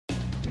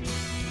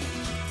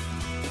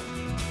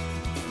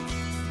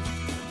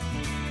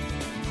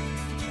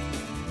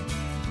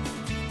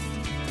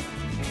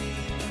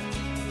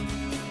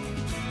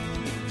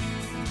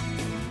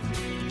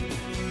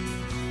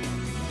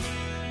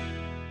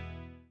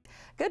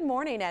Good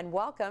morning and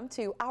welcome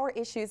to Our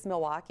Issues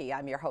Milwaukee.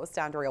 I'm your host,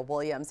 Andrea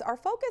Williams. Our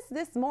focus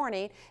this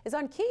morning is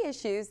on key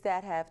issues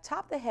that have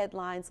topped the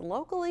headlines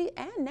locally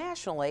and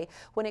nationally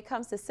when it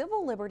comes to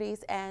civil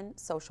liberties and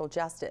social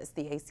justice.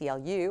 The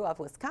ACLU of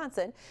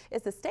Wisconsin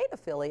is the state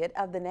affiliate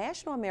of the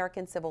National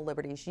American Civil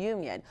Liberties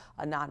Union,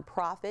 a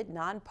nonprofit,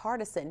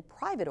 nonpartisan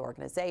private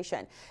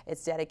organization.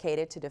 It's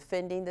dedicated to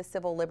defending the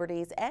civil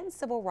liberties and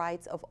civil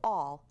rights of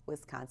all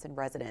Wisconsin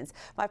residents.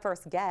 My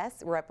first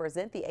guests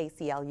represent the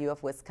ACLU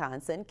of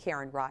Wisconsin,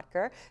 Karyn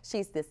Rotker.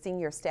 She's the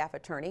senior staff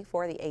attorney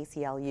for the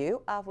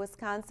ACLU of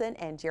Wisconsin,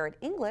 and Jarrett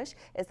English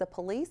is the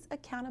police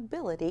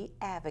accountability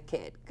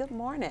advocate. Good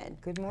morning.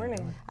 Good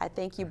morning. I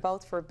thank you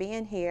both for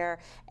being here.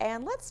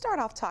 And let's start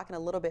off talking a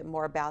little bit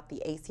more about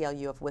the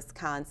ACLU of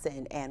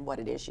Wisconsin and what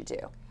it is you do.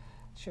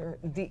 Sure.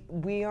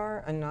 We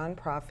are a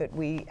nonprofit.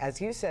 We, as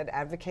you said,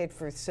 advocate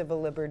for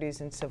civil liberties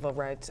and civil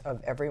rights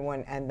of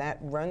everyone, and that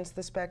runs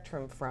the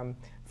spectrum from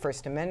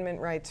First Amendment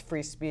rights,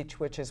 free speech,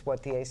 which is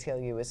what the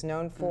ACLU is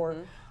known for.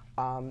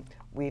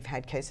 We've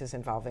had cases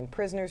involving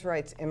prisoners'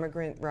 rights,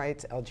 immigrant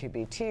rights,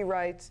 LGBT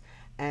rights,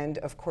 and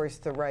of course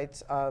the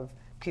rights of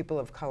people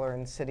of color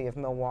in the city of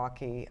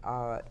Milwaukee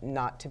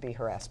not to be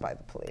harassed by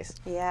the police.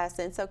 Yes,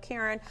 and so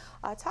Karyn,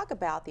 talk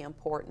about the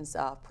importance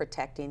of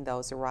protecting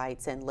those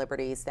rights and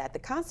liberties that the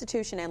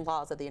Constitution and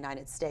laws of the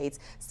United States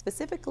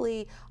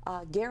specifically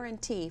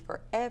guarantee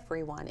for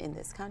everyone in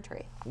this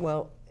country.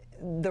 Well,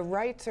 the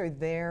rights are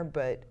there,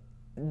 but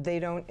they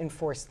don't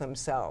enforce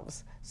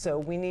themselves. So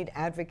we need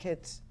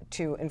advocates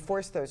to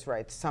enforce those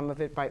rights, some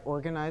of it by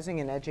organizing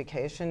and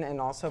education,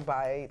 and also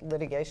by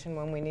litigation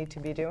when we need to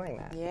be doing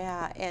that.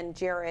 Yeah, and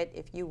Jarrett,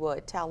 if you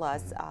would tell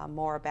us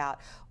more about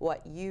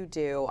what you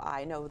do.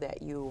 I know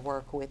that you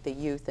work with the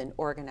youth and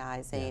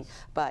organizing,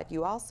 but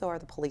you also are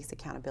the police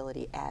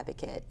accountability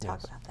advocate.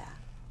 Talk about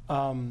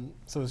that.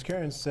 So as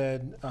Karyn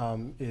said,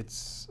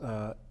 it's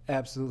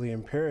absolutely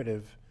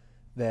imperative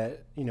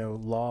that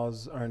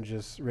laws aren't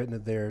just written,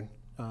 that they're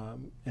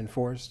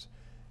enforced,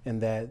 and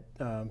that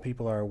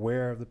people are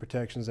aware of the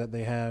protections that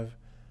they have,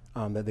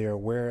 that they are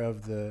aware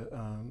of the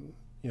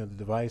the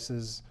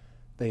devices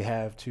they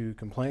have to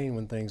complain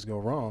when things go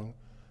wrong.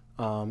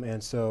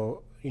 And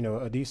so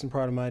a decent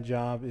part of my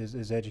job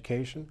is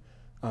education.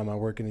 I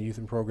work in the Youth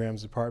and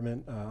Programs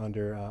Department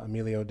under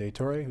Emilio De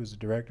Torre, who's the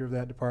director of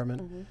that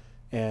department.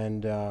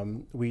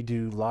 And we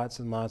do lots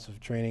and lots of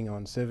training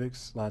on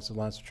civics, lots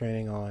of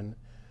training on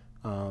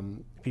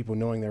people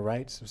knowing their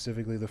rights,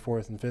 specifically the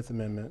Fourth and Fifth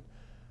Amendment,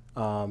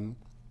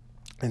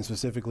 and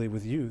specifically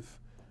with youth.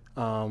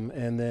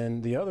 And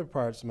then the other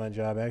parts of my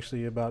job,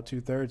 actually about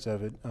 2/3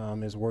 of it,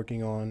 is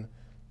working on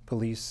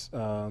police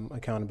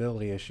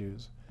accountability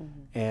issues.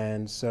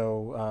 And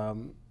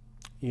so,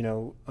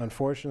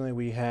 unfortunately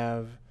we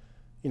have,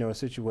 a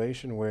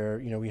situation where,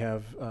 we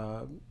have,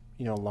 a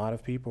lot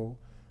of people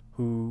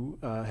who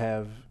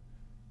have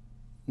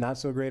not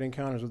so great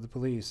encounters with the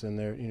police, and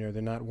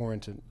they're not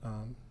warranted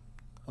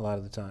a lot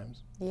of the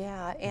times.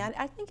 Yeah, and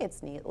I think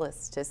it's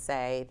needless to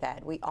say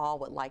that we all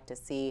would like to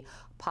see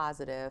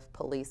positive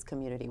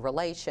police-community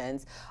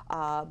relations,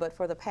 but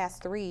for the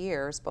past 3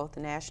 years, both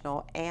the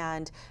National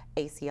and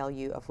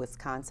ACLU of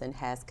Wisconsin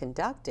has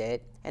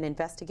conducted an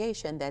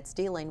investigation that's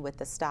dealing with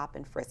the Stop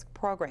and Frisk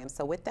program.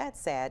 So with that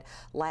said,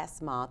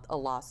 last month a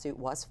lawsuit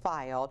was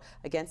filed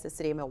against the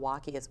city of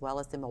Milwaukee as well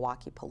as the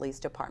Milwaukee Police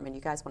Department.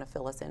 You guys want to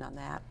fill us in on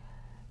that?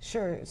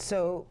 Sure.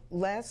 So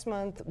last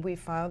month we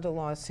filed a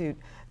lawsuit.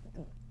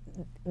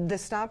 The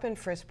Stop and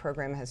Frisk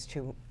program has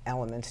two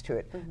elements to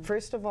it.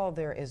 First of all,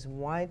 there is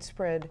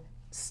widespread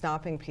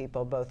stopping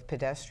people, both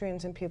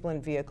pedestrians and people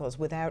in vehicles,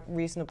 without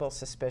reasonable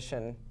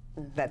suspicion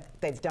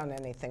that they've done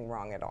anything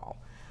wrong at all.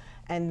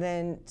 And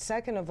then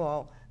second of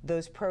all,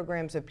 those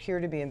programs appear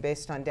to be, and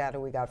based on data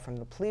we got from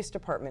the police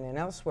department and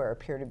elsewhere,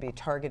 appear to be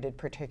targeted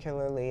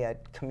particularly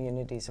at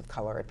communities of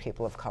color, at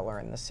people of color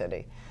in the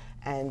city.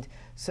 And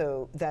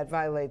so that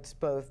violates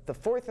both the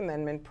Fourth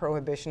Amendment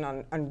prohibition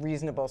on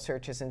unreasonable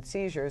searches and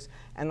seizures,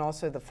 and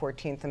also the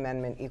 14th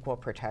Amendment equal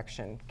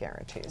protection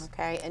guarantees.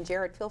 Okay, and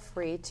Jarrett, feel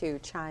free to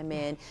chime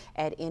in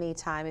at any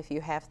time if you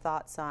have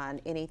thoughts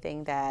on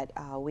anything that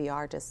we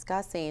are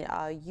discussing.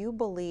 You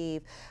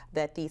believe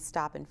that these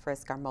stop and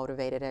frisk are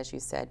motivated, as you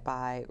said,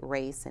 by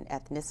race and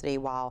ethnicity,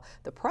 while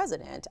the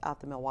president of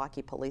the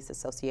Milwaukee Police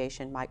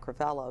Association, Mike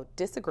Crivello,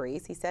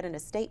 disagrees. He said in a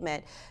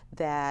statement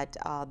that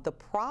the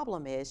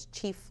problem is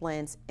Chief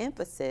Flynn's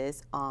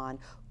emphasis on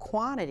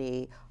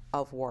quantity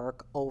of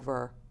work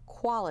over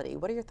quality.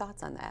 What are your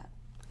thoughts on that?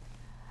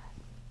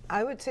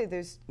 I would say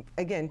there's,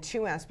 again,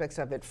 two aspects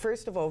of it.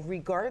 First of all,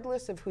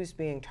 regardless of who's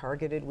being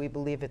targeted, we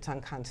believe it's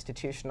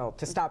unconstitutional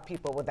to stop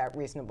people without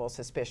reasonable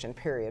suspicion,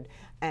 period.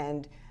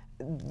 And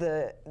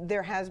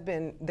there have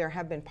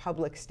been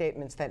public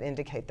statements that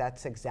indicate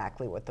that's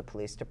exactly what the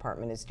police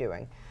department is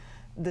doing.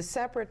 The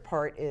separate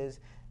part is,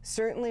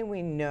 certainly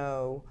we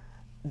know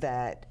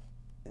that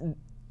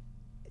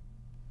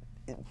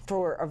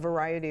for a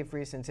variety of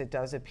reasons, it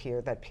does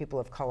appear that people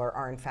of color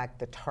are in fact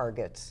the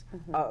targets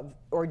of,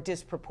 or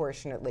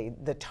disproportionately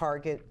the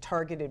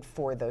targeted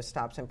for those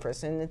stops and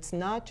frisks. And it's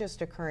not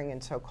just occurring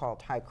in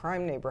so-called high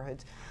crime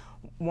neighborhoods.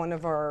 One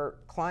of our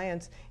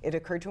clients, it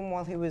occurred to him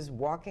while he was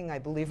walking, I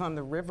believe on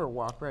the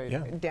Riverwalk,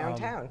 right,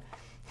 downtown.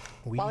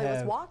 While he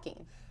was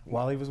walking.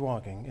 While he was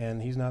walking,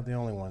 and he's not the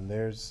only one.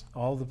 There's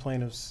all the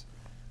plaintiffs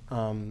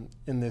in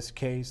this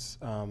case.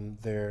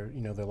 They're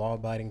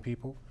law-abiding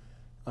people.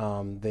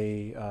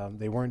 They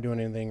weren't doing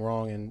anything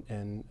wrong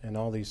in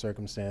all these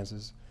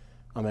circumstances.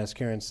 As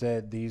Karyn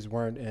said, these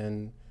weren't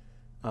in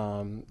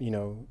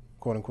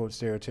quote unquote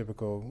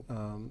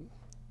stereotypical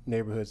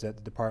neighborhoods that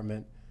the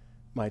department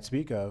might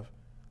speak of.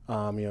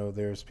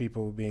 There's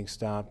people being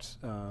stopped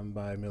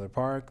by Miller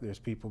Park. There's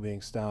people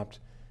being stopped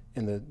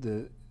in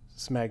the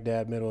smack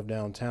dab middle of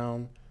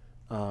downtown,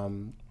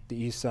 the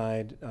east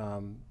side,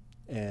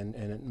 and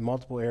in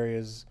multiple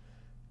areas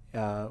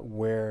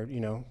where,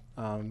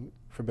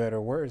 for better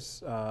or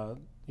worse,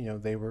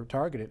 they were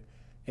targeted.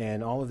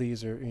 And all of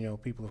these are,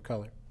 people of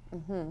color.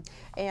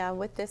 And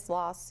with this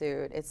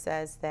lawsuit, it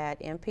says that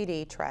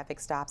MPD traffic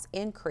stops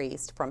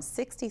increased from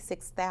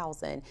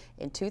 66,000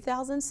 in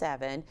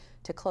 2007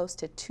 to close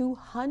to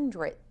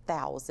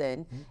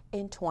 200,000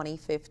 in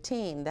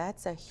 2015.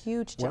 That's a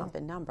huge jump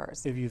in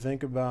numbers. If you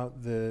think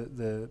about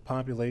the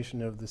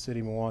population of the city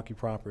of Milwaukee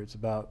proper, it's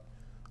about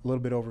a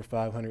little bit over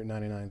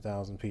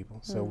 599,000 people.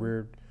 So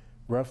we're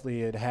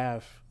roughly at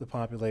half the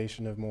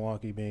population of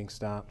Milwaukee being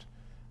stopped.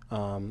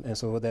 And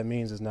so what that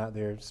means is not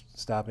they're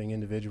stopping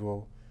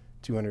individual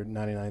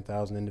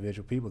 299,000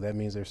 individual people. That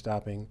means they're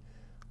stopping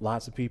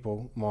lots of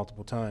people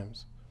multiple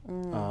times.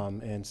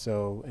 And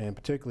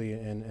particularly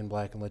in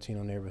Black and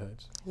Latino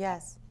neighborhoods.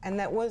 Yes. And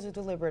that was a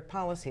deliberate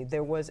policy.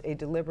 There was a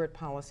deliberate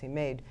policy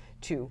made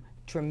to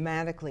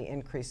dramatically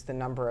increase the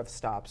number of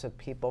stops of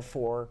people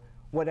for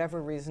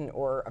whatever reason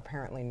or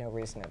apparently no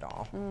reason at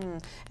all.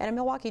 And a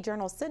Milwaukee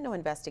Journal Sentinel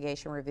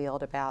investigation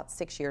revealed about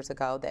 6 years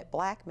ago that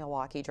Black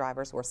Milwaukee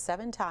drivers were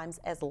 7 times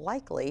as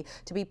likely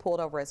to be pulled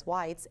over as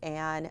whites,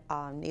 and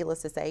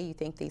needless to say, you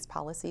think these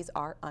policies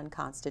are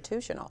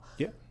unconstitutional.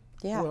 Yeah.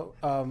 Well,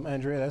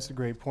 Andrea, that's a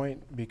great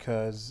point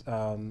because,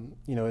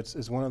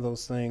 it's one of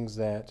those things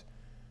that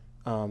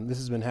this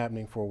has been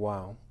happening for a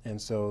while.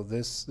 And so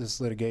this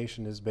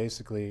litigation is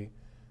basically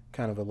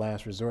kind of a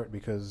last resort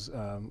because,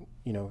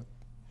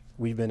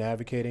 we've been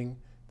advocating,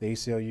 the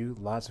ACLU,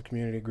 lots of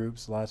community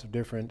groups, lots of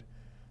different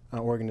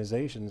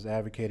organizations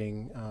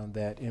advocating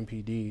that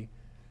MPD,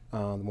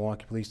 the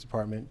Milwaukee Police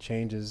Department,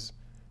 changes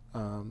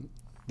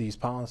these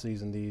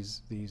policies and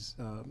these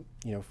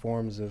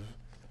forms of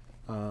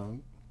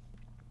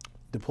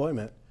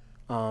deployment,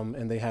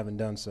 and they haven't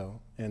done so.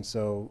 And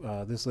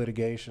so this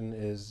litigation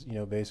is,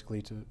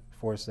 basically to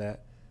force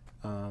that,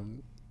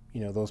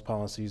 those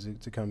policies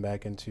to come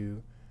back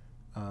into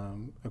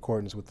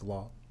accordance with the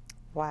law.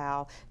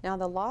 Wow. Now,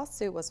 the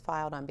lawsuit was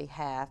filed on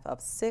behalf of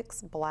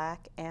 6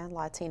 Black and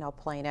Latino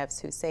plaintiffs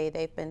who say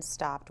they've been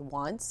stopped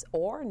once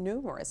or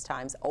numerous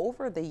times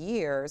over the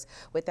years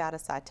without a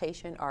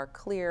citation or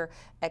clear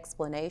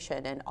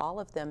explanation, and all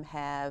of them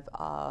have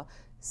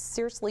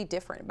seriously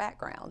different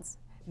backgrounds.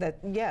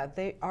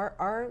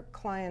 Our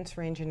clients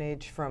range in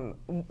age from,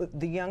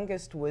 the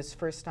youngest was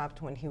first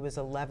stopped when he was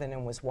 11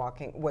 and was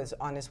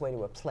on his way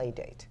to a play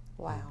date.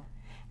 Wow.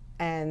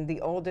 And the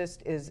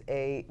oldest is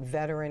a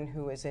veteran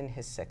who is in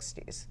his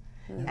 60s.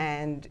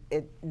 And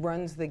it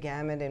runs the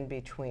gamut in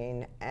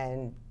between,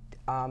 and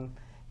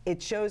it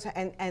shows,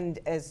 and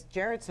as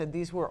Jarrett said,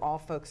 these were all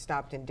folks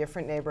stopped in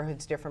different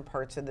neighborhoods, different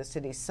parts of the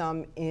city,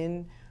 some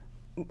in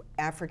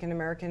African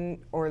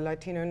American or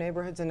Latino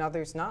neighborhoods and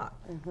others not.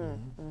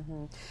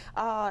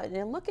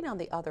 And looking on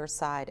the other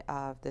side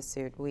of the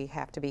suit, we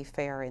have to be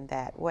fair in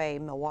that way.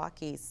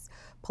 Milwaukee's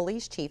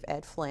Police Chief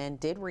Ed Flynn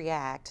did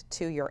react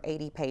to your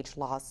 80-page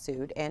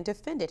lawsuit and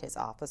defended his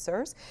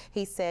officers.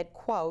 He said,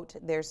 quote,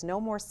 "There's no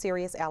more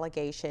serious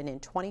allegation in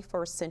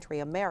 21st century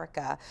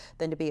America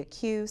than to be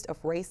accused of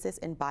racist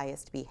and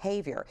biased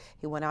behavior."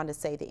 He went on to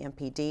say the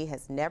MPD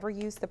has never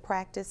used the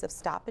practice of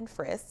stop and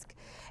frisk,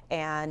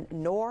 and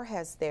nor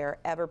has there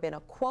ever been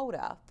a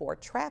quota for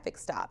traffic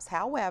stops.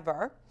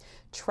 However,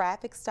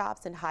 traffic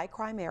stops in high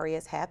crime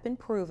areas have been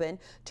proven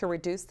to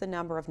reduce the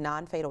number of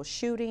non-fatal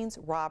shootings,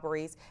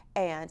 robberies,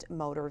 and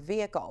motor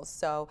vehicles.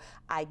 So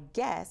I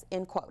guess,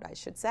 end quote, I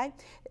should say,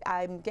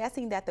 I'm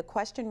guessing that the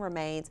question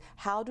remains,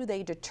 how do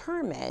they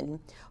determine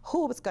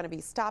who is going to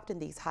be stopped in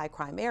these high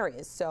crime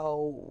areas?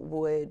 So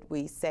would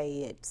we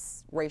say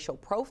it's racial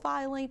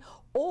profiling,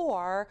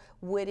 or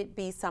would it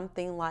be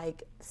something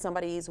like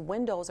somebody's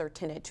windows are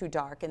tinted too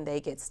dark and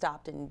they get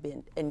stopped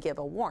and give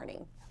a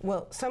warning?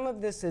 Well, some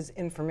of this is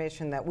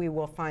information that we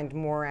will find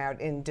more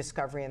out in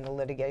discovery in the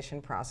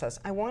litigation process.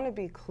 I want to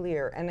be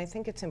clear, and I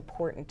think it's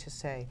important to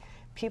say,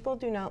 people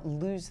do not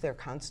lose their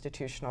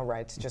constitutional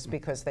rights just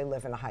because they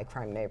live in a high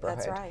crime neighborhood.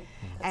 That's right.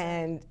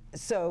 And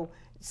so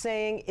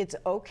saying it's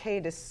okay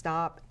to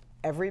stop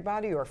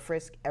everybody or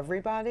frisk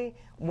everybody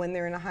when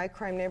they're in a high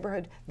crime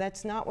neighborhood.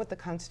 That's not what the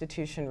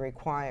Constitution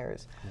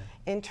requires.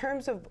 Yeah. In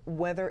terms of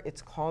whether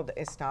it's called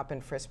a stop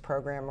and frisk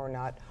program or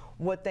not,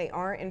 what they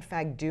are in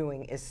fact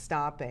doing is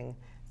stopping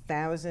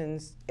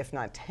thousands, if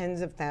not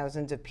tens of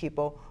thousands of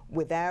people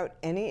without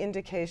any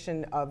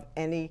indication of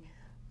any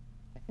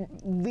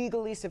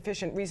legally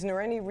sufficient reason or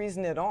any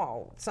reason at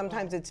all.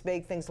 Sometimes it's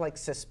vague things like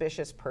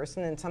suspicious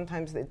person, and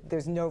sometimes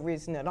there's no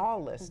reason at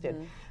all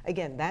listed.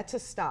 Again, that's a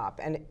stop,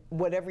 and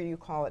whatever you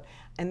call it.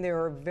 And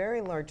there are very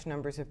large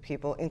numbers of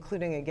people,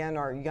 including, again,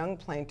 our young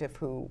plaintiff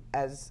who,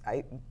 as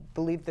I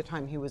believe the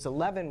time he was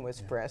 11, was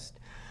frisked,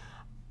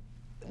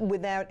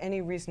 without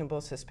any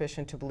reasonable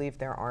suspicion to believe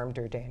they're armed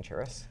or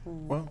dangerous.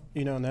 Well,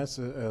 you know, and that's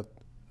a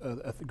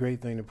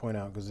great thing to point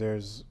out, because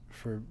there's,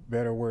 for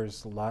better or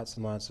worse, lots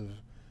and lots of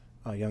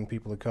young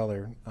people of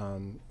color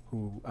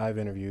who I've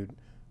interviewed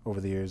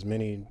over the years,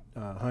 many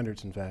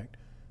hundreds in fact,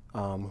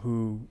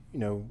 who, you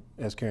know,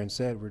 as Karyn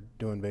said, were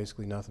doing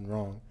basically nothing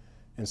wrong.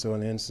 And so in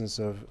the instance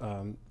of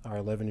our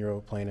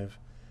 11-year-old plaintiff,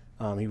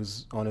 he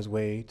was on his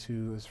way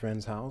to his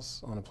friend's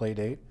house on a play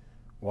date,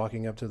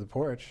 walking up to the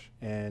porch,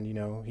 and, you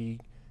know, he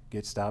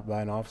gets stopped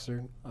by an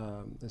officer.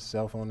 His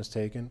cell phone is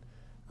taken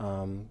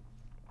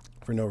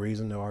for no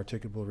reason, no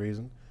articulable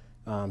reason.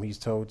 He's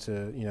told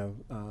to, you know,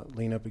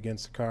 lean up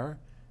against the car.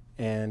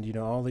 And, you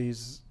know, all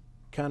these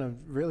kind of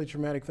really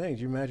traumatic things.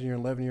 You imagine you're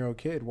an 11-year-old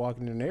kid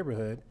walking in the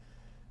neighborhood,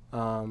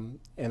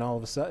 and all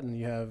of a sudden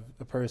you have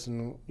a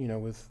person, you know,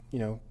 with, you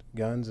know,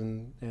 guns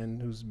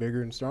and who's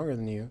bigger and stronger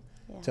than you,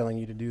 telling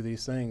you to do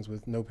these things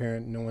with no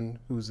parent, no one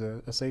who's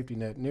a safety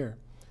net near.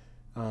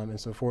 And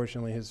so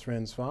fortunately his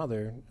friend's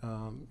father,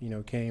 you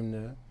know, came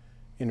to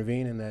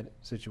intervene in that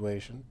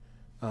situation.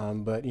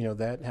 But, you know,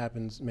 that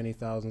happens many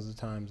thousands of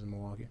times in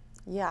Milwaukee.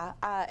 Yeah,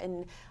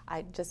 and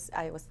I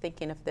was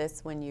thinking of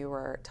this when you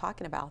were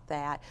talking about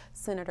that.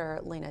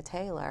 Senator Lena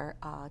Taylor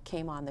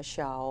came on the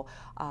show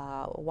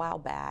a while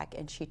back,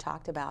 and she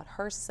talked about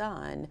her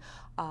son,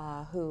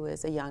 who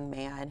is a young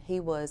man.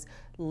 He was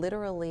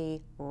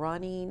literally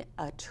running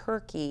a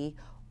turkey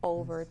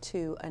over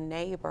to a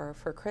neighbor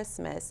for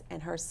Christmas,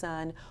 and her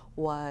son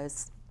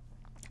was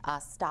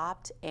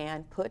stopped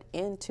and put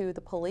into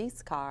the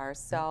police car.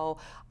 So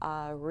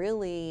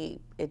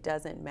really, it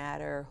doesn't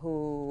matter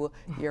who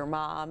your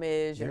mom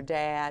is, your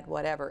dad,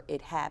 whatever.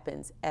 It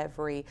happens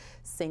every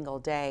single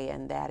day,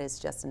 and that is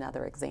just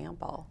another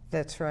example.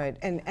 That's right.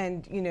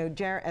 And you know,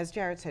 as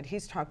Jarrett said,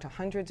 he's talked to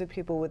hundreds of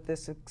people with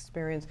this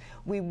experience.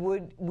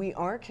 We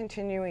are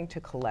continuing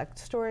to collect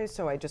stories,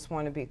 so I just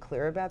want to be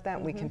clear about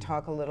that. We can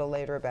talk a little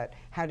later about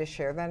how to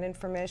share that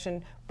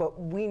information,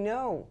 but we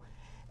know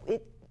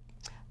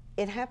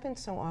it happens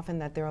so often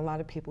that there are a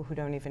lot of people who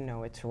don't even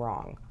know it's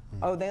wrong.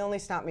 Oh, they only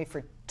stopped me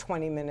for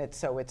 20 minutes,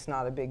 so it's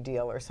not a big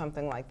deal, or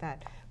something like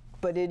that.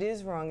 But it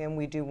is wrong, and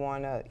we do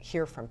want to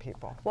hear from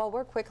people. Well,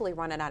 we're quickly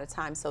running out of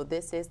time, so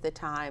this is the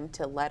time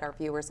to let our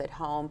viewers at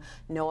home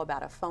know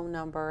about a phone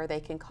number they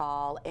can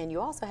call. And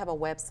you also have a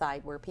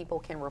website where people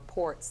can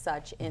report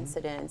such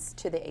incidents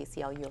to the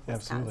ACLU of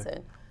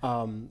Wisconsin.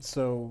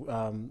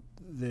 Absolutely.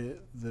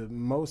 The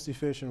most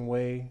efficient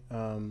way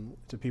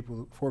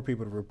for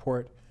people to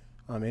report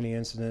any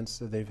incidents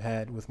that they've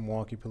had with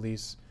Milwaukee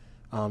police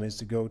is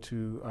to go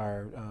to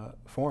our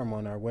forum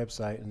on our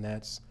website, and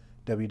that's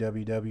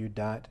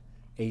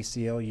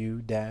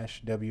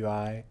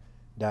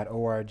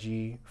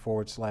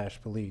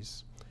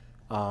www.aclu-wi.org/police.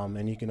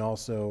 And you can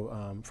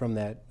also, from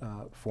that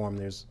form,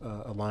 there's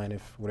a line.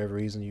 If for whatever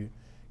reason you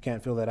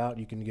can't fill that out,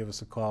 you can give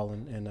us a call,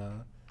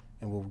 and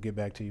we'll get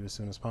back to you as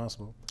soon as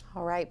possible.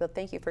 All right, well,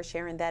 thank you for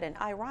sharing that. And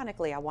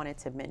ironically, I wanted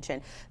to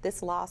mention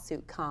this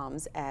lawsuit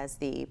comes as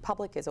the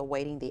public is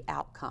awaiting the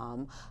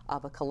outcome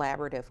of a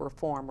collaborative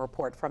reform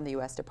report from the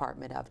U.S.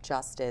 Department of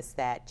Justice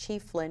that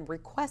Chief Flynn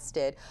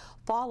requested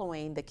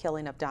following the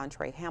killing of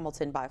Dontre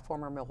Hamilton by a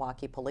former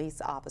Milwaukee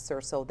police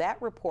officer. So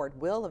that report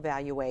will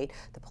evaluate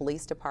the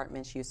police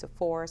department's use of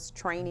force,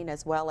 training,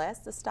 as well as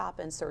the stop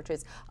and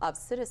searches of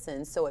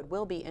citizens. So it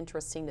will be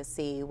interesting to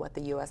see what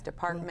the U.S.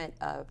 Department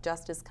of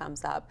Justice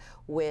comes up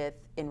with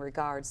in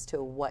regards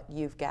to what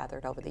you've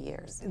gathered over the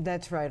years.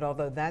 That's right,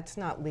 although that's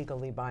not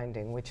legally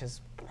binding, which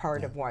is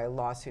part of why a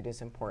lawsuit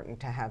is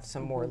important, to have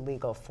some more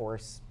legal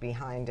force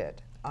behind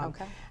it.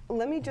 Okay.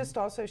 Let me just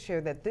also share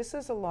that this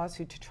is a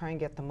lawsuit to try and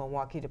get the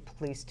Milwaukee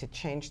police to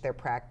change their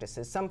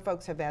practices. Some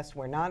folks have asked,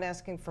 we're not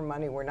asking for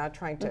money, we're not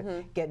trying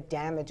to get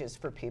damages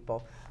for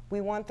people.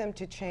 We want them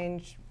to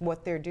change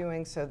what they're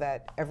doing so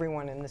that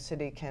everyone in the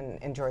city can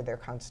enjoy their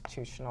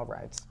constitutional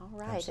rights. All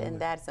right, Absolutely.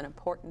 and that's an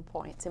important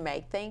point to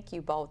make. Thank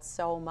you both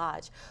so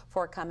much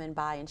for coming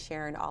by and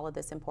sharing all of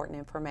this important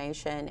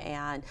information.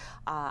 And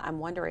I'm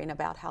wondering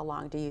about how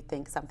long do you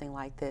think something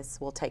like this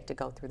will take to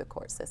go through the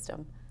court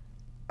system?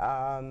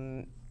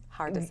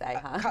 Hard to say,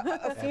 huh?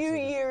 A few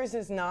years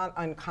is not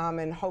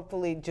uncommon,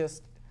 hopefully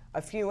just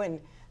a few.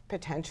 And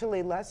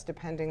potentially less,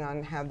 depending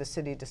on how the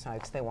city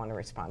decides they want to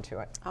respond to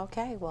it.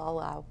 Okay,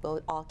 well,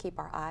 we'll all keep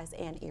our eyes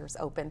and ears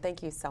open.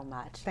 Thank you so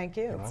much. Thank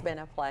you. It's been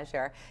a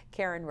pleasure.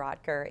 Karyn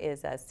Rotker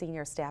is a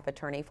senior staff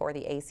attorney for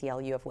the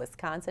ACLU of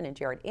Wisconsin, and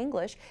Jarrett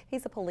English,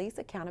 he's a police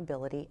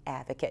accountability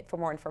advocate. For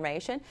more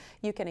information,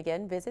 you can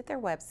again visit their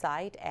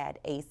website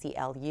at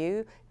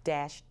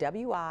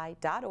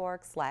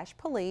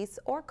aclu-wi.org/police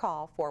or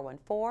call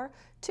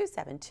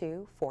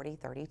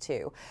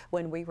 414-272-4032.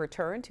 When we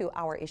return to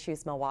Our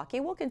Issues Milwaukee,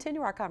 we'll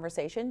continue our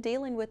conversation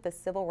dealing with the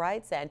civil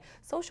rights and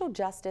social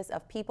justice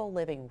of people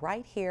living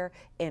right here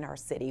in our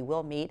city.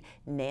 We'll meet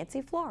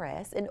Nancy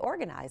Flores, an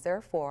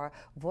organizer for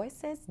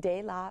Voices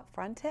de la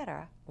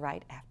Frontera,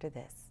 right after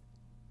this.